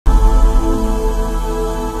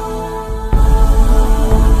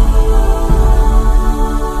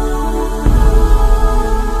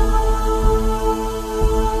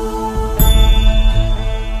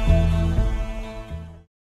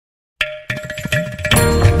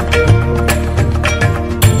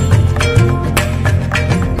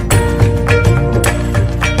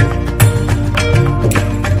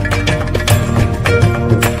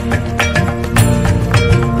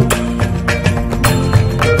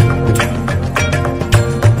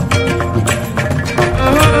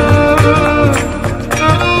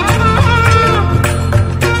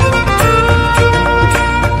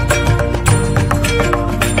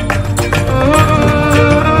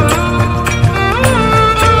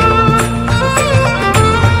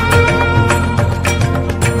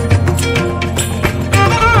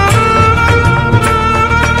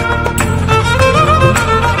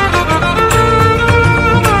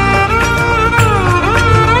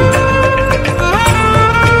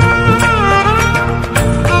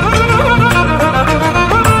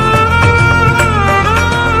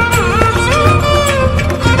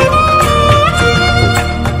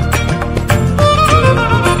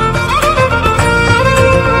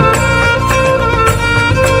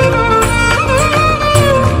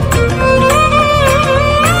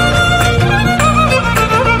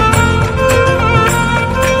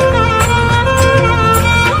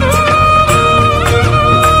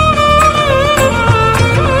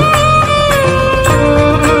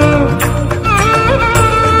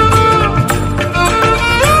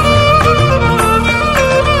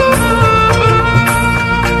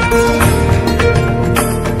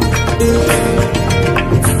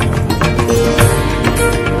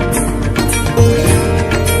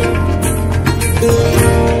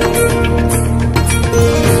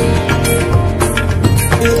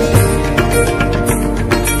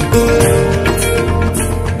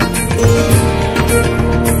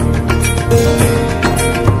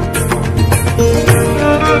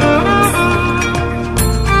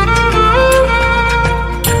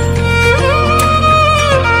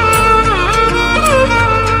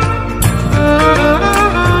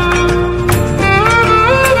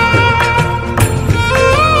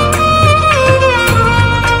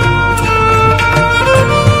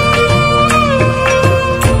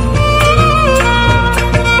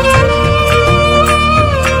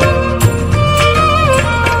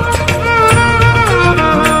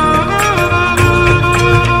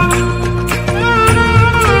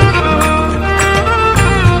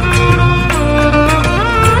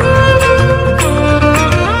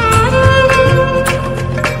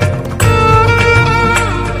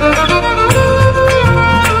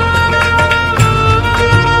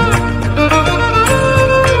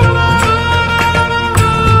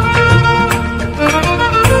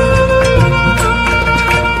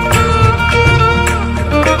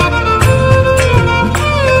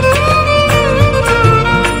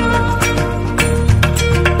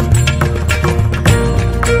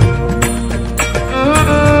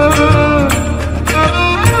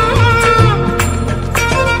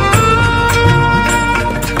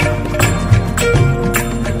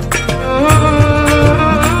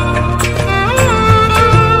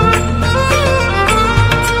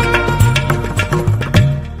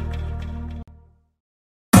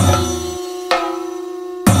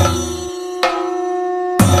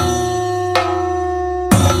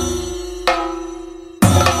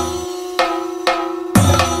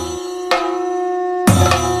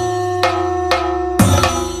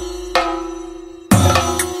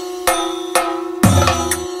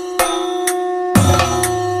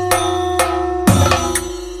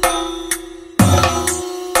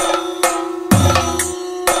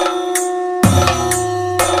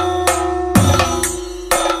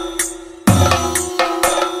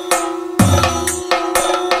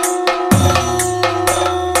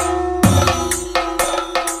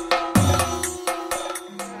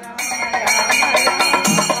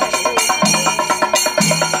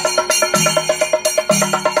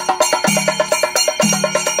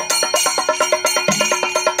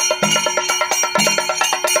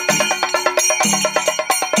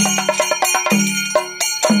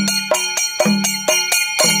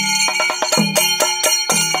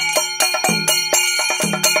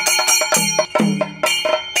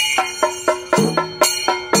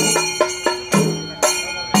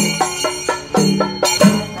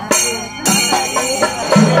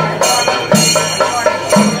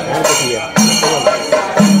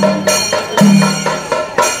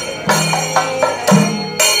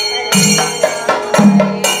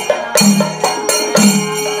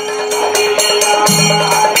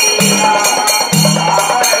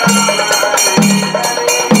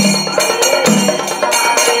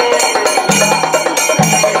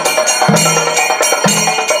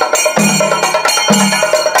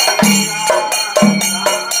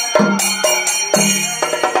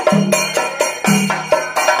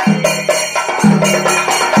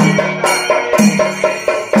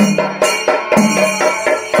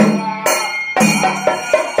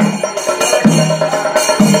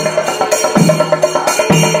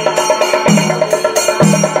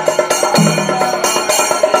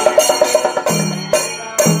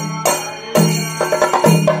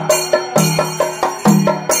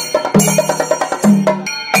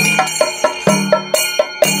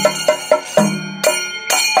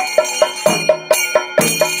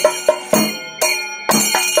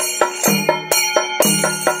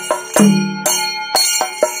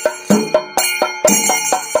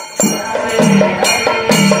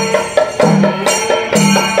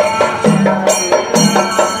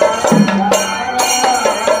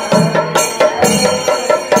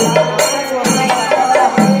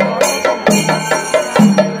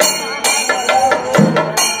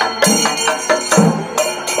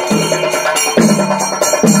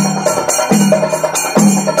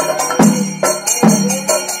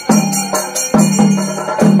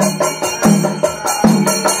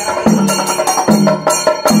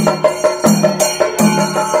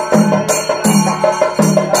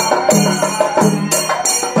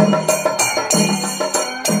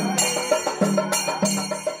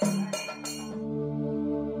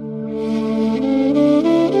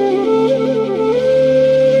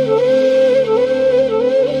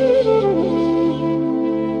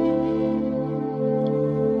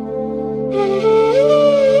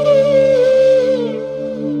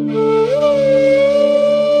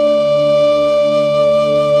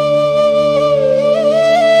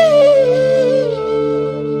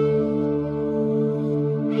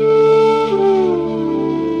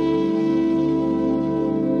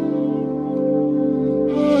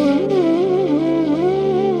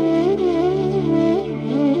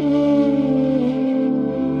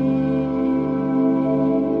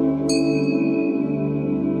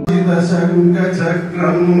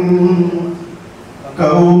ശംഖചക്രം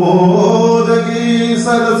കൗമോദകീ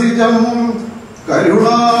സരസിജം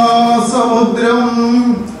കരുണാസമുദ്രം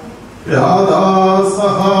രാധാസഹായമതി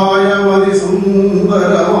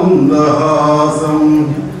സുന്ദരമന്ദഹാസം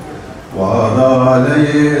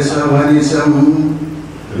വാദാലയേശമനിശം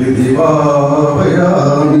വിധിഭാവയാമി.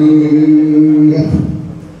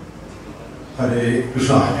 ഹരേ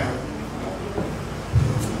കൃഷ്ണ.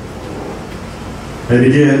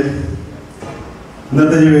 എനിക്ക്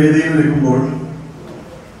ഇന്നത്തെ ഈ വേദിയിൽ നിൽക്കുമ്പോൾ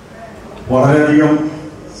വളരെയധികം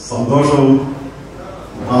സന്തോഷവും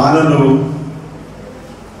ആനന്ദവും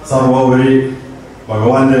സർവോപരി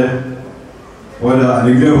ഭഗവാന്റെ ഒരു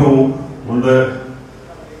അനുഗ്രഹവും ഉണ്ട്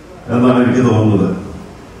എന്നാണ് എനിക്ക് തോന്നുന്നത്.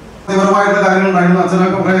 വ്യക്തിപരമായിട്ടുള്ള കാര്യങ്ങളുണ്ടായിരുന്നു.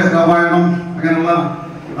 അച്ഛനൊക്കെ കുറെ രാമായണം അങ്ങനെയുള്ള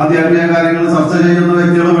ആധ്യാത്മിക കാര്യങ്ങൾ ചർച്ച ചെയ്യുന്ന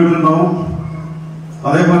വ്യക്തികളുടെ വീട്ടിലുണ്ടാവും.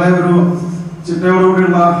 അതേപോലെ ഒരു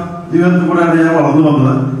ചിട്ടയോടുകൂടിയുള്ള ജീവിതത്തിൽ കൂടെയാണ് ഞാൻ വളർന്നു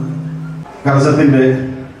വന്നത്. കലശത്തിന്റെ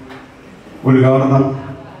ഉദ്ഘാടനം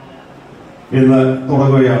ഇന്ന്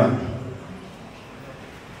തുടങ്ങുകയാണ്.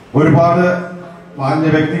 ഒരുപാട് മാന്യ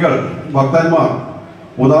വ്യക്തികൾ, ഭക്തന്മാർ,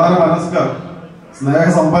 ഉദാര മനസ്കർ,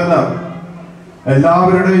 സ്നേഹസമ്പന്നർ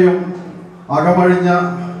എല്ലാവരുടെയും അകമഴിഞ്ഞ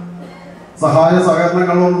സഹായ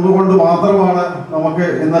സഹകരണങ്ങൾ ഒന്നുകൊണ്ട് മാത്രമാണ് നമുക്ക്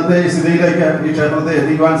ഇന്നത്തെ ഈ സ്ഥിതിയിലേക്ക് ഈ ക്ഷേത്രത്തെ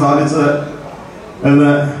എത്തിക്കുവാൻ സാധിച്ചത്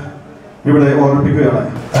എന്ന് ഇവിടെ ഓർമ്മിപ്പിക്കുകയാണ്.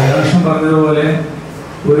 കലാശം പറഞ്ഞതുപോലെ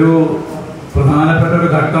ഒരു പ്രധാനപ്പെട്ട ഒരു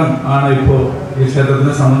ഘട്ടം ആണ് ഇപ്പോൾ ഈ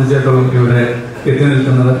ക്ഷേത്രത്തിനെ സംബന്ധിച്ചിടത്തോളം ഇവിടെ എത്തി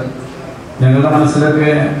നിൽക്കുന്നത്. ഞങ്ങളുടെ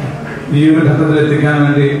മനസ്സിലൊക്കെ ഈ ഒരു ഘട്ടത്തിൽ എത്തിക്കാൻ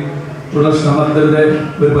വേണ്ടി ഉള്ള ശ്രമത്തിന്റെ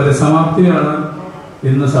ഒരു പരിസമാപ്തിയാണ്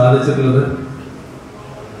ഇന്ന് സാധിച്ചിട്ടുള്ളത്.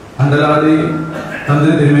 അണ്ടലാടി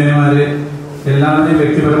തന്ത്രി തിരുമേനിമാരെ എല്ലാവരെയും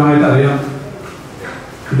വ്യക്തിപരമായിട്ട് അറിയാം.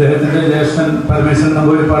 ഇദ്ദേഹത്തിന്റെ ജ്യേഷ്ഠൻ പരമേശ്വരൻ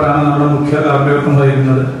നമ്പൂതിരിപ്പാടാണ് നമ്മുടെ മുഖ്യ കാർമ്മികത്വം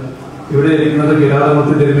വഹിക്കുന്നത്. ഇവിടെ ഇരിക്കുന്നത്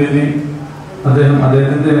കിരാതമൂർത്തി തിരുമേനി,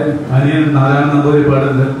 അദ്ദേഹത്തിന്റെ അനിയൻ നാരായണ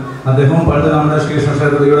നമ്പൂതിരിപ്പാടുണ്ട്. അദ്ദേഹവും പണ്ട് നമ്മുടെ ശ്രീകൃഷ്ണ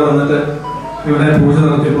ക്ഷേത്രത്തിൽ ഇവിടെ വന്നിട്ട് ഇവിടെ പൂജ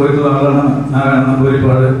നടത്തി പോയിട്ടുള്ള ആളാണ് നാരായണ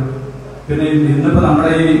നമ്പൂതിരിപ്പാട്. പിന്നെ ഇന്നിപ്പോ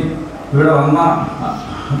നമ്മുടെ ഈ ഇവിടെ വന്ന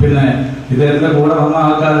ഇദ്ദേഹത്തിന്റെ കൂടെ വന്ന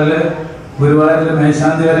ആൾക്കാരില് ഗുരുവായൂരിലെ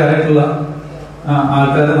മേശാന്തികാരായിട്ടുള്ള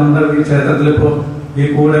ആൾക്കാർ നമ്മുടെ ഈ ക്ഷേത്രത്തിൽ ഇപ്പോ ഈ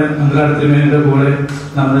കൂടെ അന്തരാട് തിരുമേനിയുടെ കൂടെ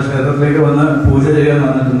നമ്മുടെ ക്ഷേത്രത്തിലേക്ക് വന്ന് പൂജ ചെയ്യാൻ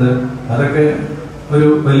വന്നിട്ടുണ്ട്. അതൊക്കെ ഒരു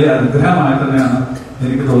വലിയ അനുഗ്രഹമായി തന്നെയാണ്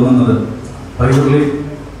എനിക്ക് തോന്നുന്നത്. പയ്യുള്ളി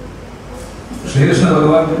ശ്രീകൃഷ്ണ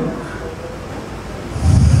ഭഗവാൻ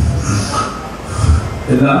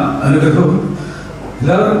എല്ലാ അനുഗ്രഹവും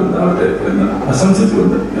എല്ലാവർക്കും ഉണ്ടാവട്ടെ എന്ന്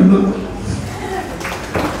ആശംസിച്ചുകൊണ്ട് എന്നും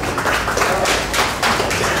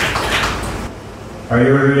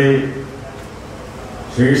പയ്യുള്ളി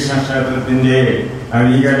ശ്രീകൃഷ്ണ ക്ഷേത്രത്തിന്റെ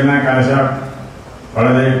നവീകരണ കലശം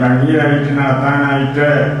വളരെ ഭംഗിയായിട്ട് നടത്താനായിട്ട്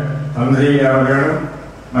തന്ത്രി അവர்களுം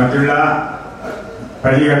മറ്റുള്ള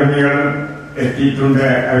പരികർമ്മികളും എത്തിയിട്ടുണ്ട്.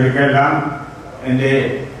 അവർക്കെല്ലാം എൻ്റെ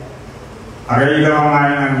അകൈതവമായ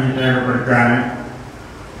നന്ദി രേഖപ്പെടുത്തുകയാണ്.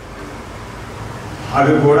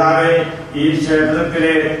 അതുകൂടാതെ ഈ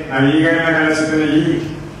ക്ഷേത്രത്തിലെ നവീകരണ കലശത്തിന് ഈ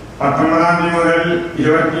 19-ാം തീയതി മുതൽ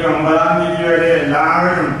 29-ാം തീയതി വരെ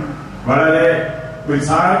എല്ലാവരും വളരെ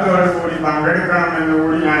ഉത്സാഹത്തോടു കൂടി പങ്കെടുക്കണം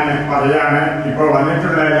എന്നുകൂടി ഞാൻ പറയാണ്. ഇപ്പോൾ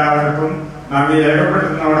വന്നിട്ടുള്ള എല്ലാവർക്കും നന്ദി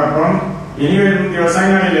രേഖപ്പെടുത്തുന്നതോടൊപ്പം ഇനി വരും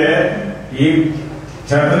ദിവസങ്ങളില് ഈ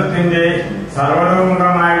ക്ഷേത്രത്തിന്റെ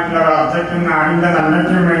സർവതോമുഖമായിട്ടുള്ള വളർച്ചയ്ക്കും നാടിന്റെ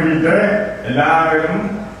നന്മയ്ക്കും വേണ്ടിയിട്ട് എല്ലാവരും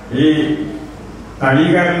ഈ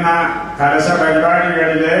നവീകരണ കലശ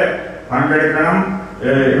പരിപാടികളില് പങ്കെടുക്കണം.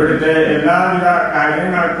 ഇവിടുത്തെ എല്ലാവിധ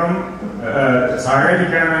കാര്യങ്ങൾക്കും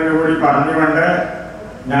സഹകരിക്കണമെന്ന് കൂടി പറഞ്ഞുകൊണ്ട്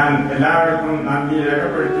ഞാൻ എല്ലാവർക്കും നന്ദി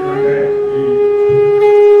രേഖപ്പെടുത്തിക്കൊണ്ട്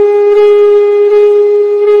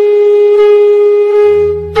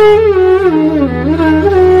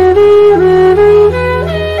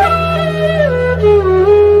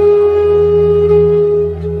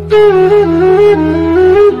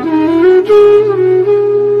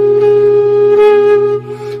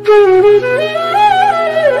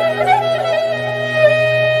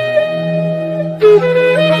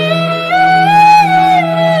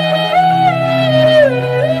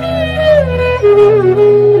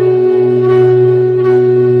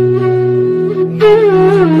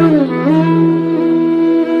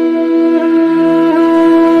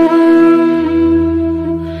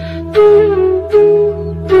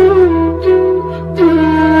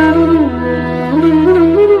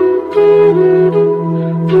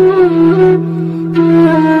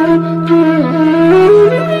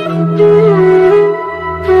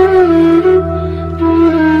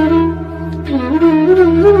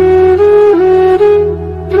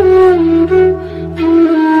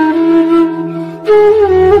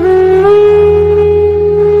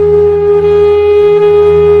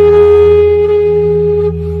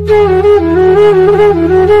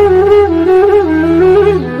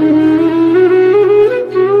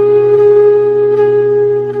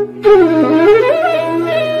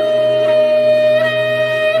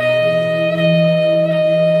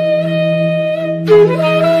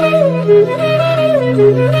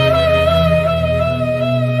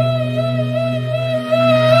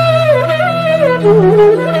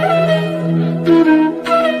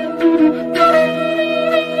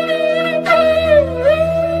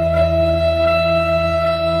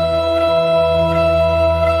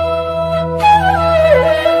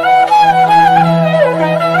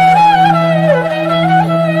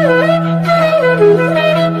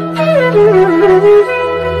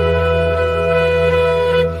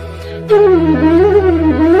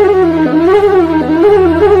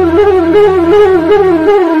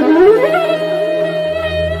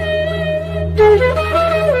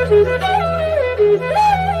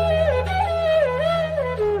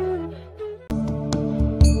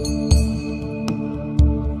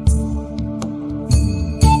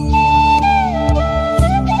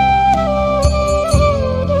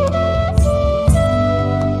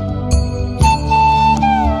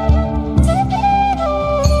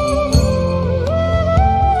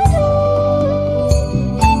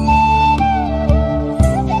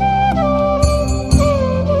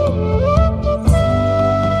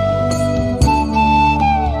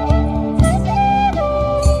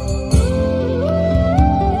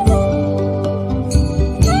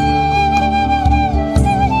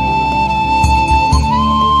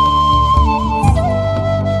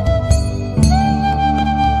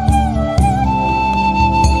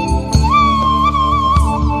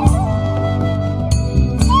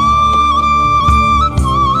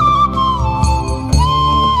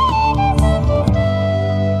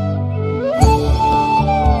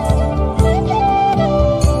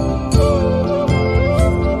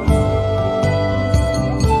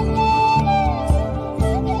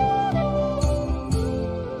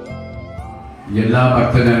എല്ലാ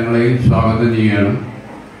ഭക്തജനങ്ങളെയും സ്വാഗതം ചെയ്യണം.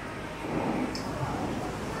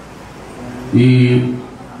 ഈ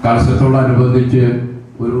കലശത്തോടനുബന്ധിച്ച്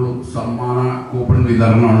ഒരു സമ്മാന കൂപ്പൺ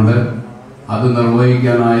വിതരണമുണ്ട്. അത്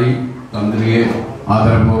നിർവഹിക്കാനായി തന്ത്രിയെ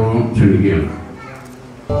ആദരപൂർവ്വം ക്ഷണിക്കുകയാണ്.